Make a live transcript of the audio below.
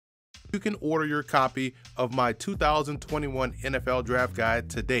You can order your copy of my 2021 NFL Draft Guide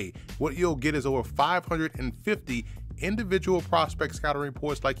today. What you'll get is over 550 individual prospect scouting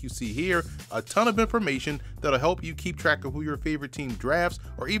reports like you see here, a ton of information that'll help you keep track of who your favorite team drafts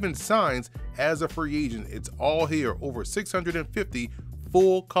or even signs as a free agent. It's all here, over 650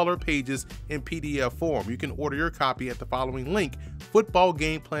 full color pages in PDF form. You can order your copy at the following link,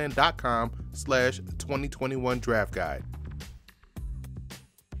 footballgameplan.com/2021 draft guide.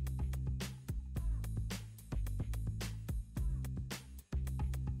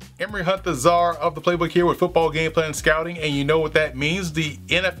 Emery Hunt, the czar of the playbook here with Football Game Plan Scouting, and you know what that means. The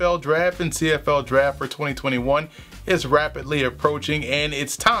NFL Draft and CFL Draft for 2021 is rapidly approaching, and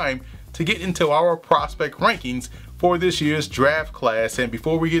it's time to get into our prospect rankings for this year's draft class. And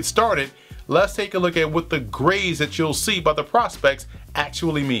before we get started, let's take a look at what the grades that you'll see by the prospects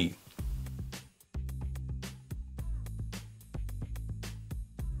actually mean.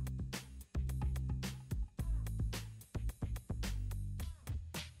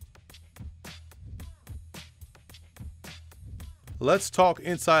 Let's talk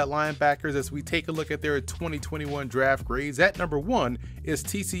inside linebackers as we take a look at their 2021 draft grades. At number 1 is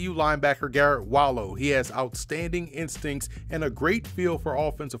TCU linebacker Garrett Wallow. He has outstanding instincts and a great feel for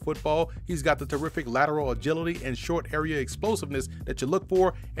offensive football. He's got the terrific lateral agility and short area explosiveness that you look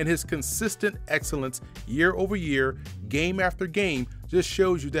for, and his consistent excellence year over year, game after game, just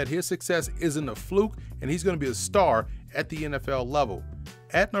shows you that his success isn't a fluke and he's going to be a star at the NFL level.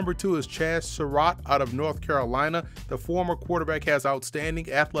 At number 2 is Chaz Surratt out of North Carolina. The former quarterback has outstanding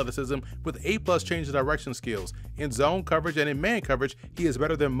athleticism with A+ change of direction skills. In zone coverage and in man coverage, he is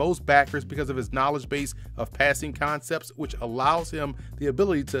better than most backers because of his knowledge base of passing concepts, which allows him the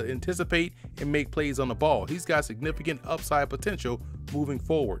ability to anticipate and make plays on the ball. He's got significant upside potential moving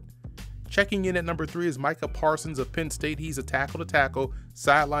forward. Checking in at number 3 is Micah Parsons of Penn State. He's a tackle-to-tackle,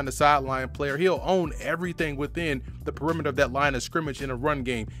 sideline-to-sideline player. He'll own everything within the perimeter of that line of scrimmage in a run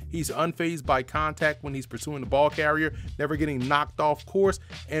game. He's unfazed by contact when he's pursuing the ball carrier, never getting knocked off course.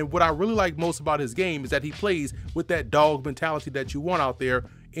 And what I really like most about his game is that he plays with that dog mentality that you want out there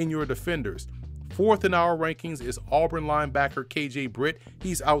in your defenders. 4th in our rankings is Auburn linebacker KJ Britt.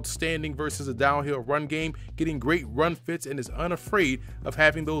 He's outstanding versus a downhill run game, getting great run fits, and is unafraid of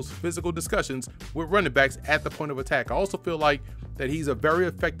having those physical discussions with running backs at the point of attack. I also feel like that he's a very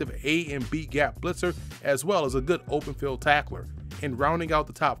effective A and B gap blitzer, as well as a good open field tackler. And rounding out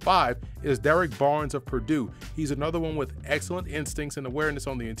the top 5 is Derek Barnes of Purdue. He's another one with excellent instincts and awareness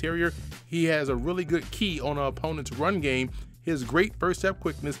on the interior. He has a really good key on an opponent's run game. His great first step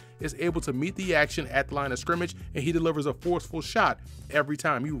quickness is able to meet the action at the line of scrimmage, and he delivers a forceful shot every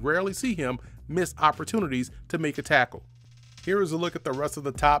time. You rarely see him miss opportunities to make a tackle. Here is a look at the rest of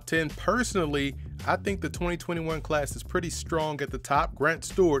the top 10. Personally, I think the 2021 class is pretty strong at the top. Grant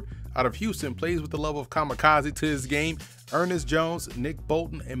Stewart out of Houston plays with the level of kamikaze to his game. Ernest Jones, Nick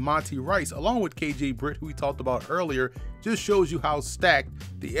Bolton, and Monty Rice, along with KJ Britt, who we talked about earlier, just shows you how stacked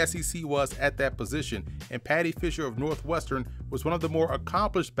the SEC was at that position. And Patty Fisher of Northwestern was one of the more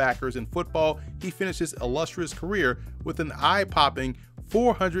accomplished backers in football. He finished his illustrious career with an eye-popping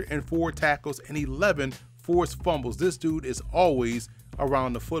 404 tackles and 11 forced fumbles. This dude is always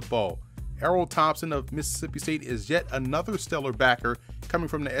around the football. Errol Thompson of Mississippi State is yet another stellar backer coming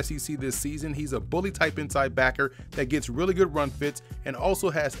from the SEC this season. He's a bully type inside backer that gets really good run fits and also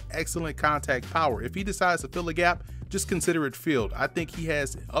has excellent contact power. If he decides to fill a gap, just consider it filled. I think he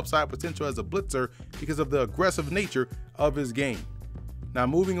has upside potential as a blitzer because of the aggressive nature of his game. Now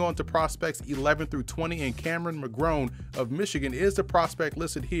moving on to prospects 11 through 20, and Cameron McGrone of Michigan is the prospect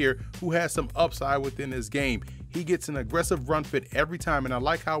listed here who has some upside within his game. He gets an aggressive run fit every time, and I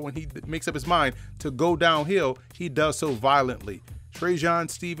like how when he makes up his mind to go downhill, he does so violently. Trajan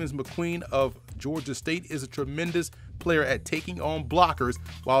Stevens McQueen of Georgia State is a tremendous player at taking on blockers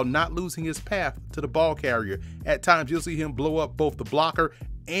while not losing his path to the ball carrier. At times, you'll see him blow up both the blocker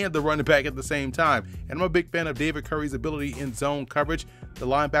and the running back at the same time. And I'm a big fan of David Curry's ability in zone coverage. The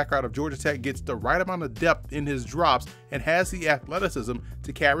linebacker out of Georgia Tech gets the right amount of depth in his drops and has the athleticism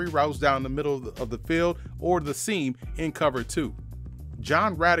to carry routes down the middle of the field or the seam in cover 2.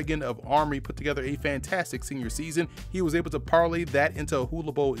 John Radigan of Army put together a fantastic senior season. He was able to parlay that into a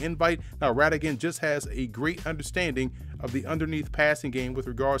Hula Bowl invite. Now Radigan just has a great understanding of the underneath passing game with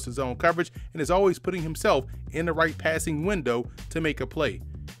regards to zone coverage and is always putting himself in the right passing window to make a play.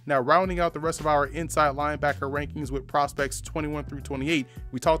 Now rounding out the rest of our inside linebacker rankings with prospects 21 through 28,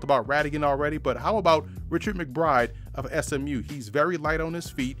 we talked about Radigan already, but how about Richard McBride of SMU? He's very light on his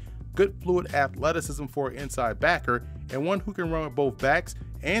feet, good fluid athleticism for an inside backer, and one who can run with both backs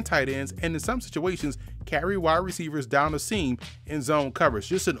and tight ends, and in some situations, carry wide receivers down the seam in zone coverage.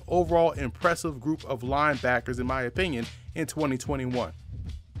 Just an overall impressive group of linebackers, in my opinion, in 2021.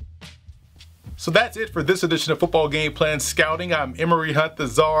 So that's it for this edition of Football Game Plan Scouting. I'm Emory Hunt, the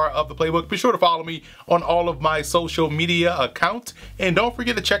czar of the playbook. Be sure to follow me on all of my social media accounts. And don't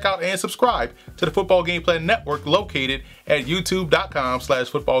forget to check out and subscribe to the Football Game Plan Network located at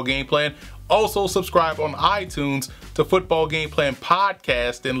youtube.com/footballgameplan. Also subscribe on iTunes to Football Game Plan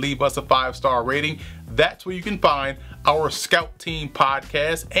Podcast and leave us a 5-star rating. That's where you can find our Scout Team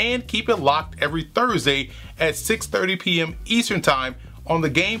podcast, and keep it locked every Thursday at 6:30 p.m. Eastern Time on the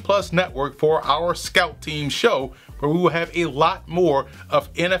Game Plus Network for our Scout Team show, where we will have a lot more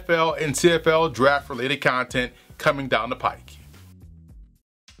of NFL and CFL draft related content coming down the pike.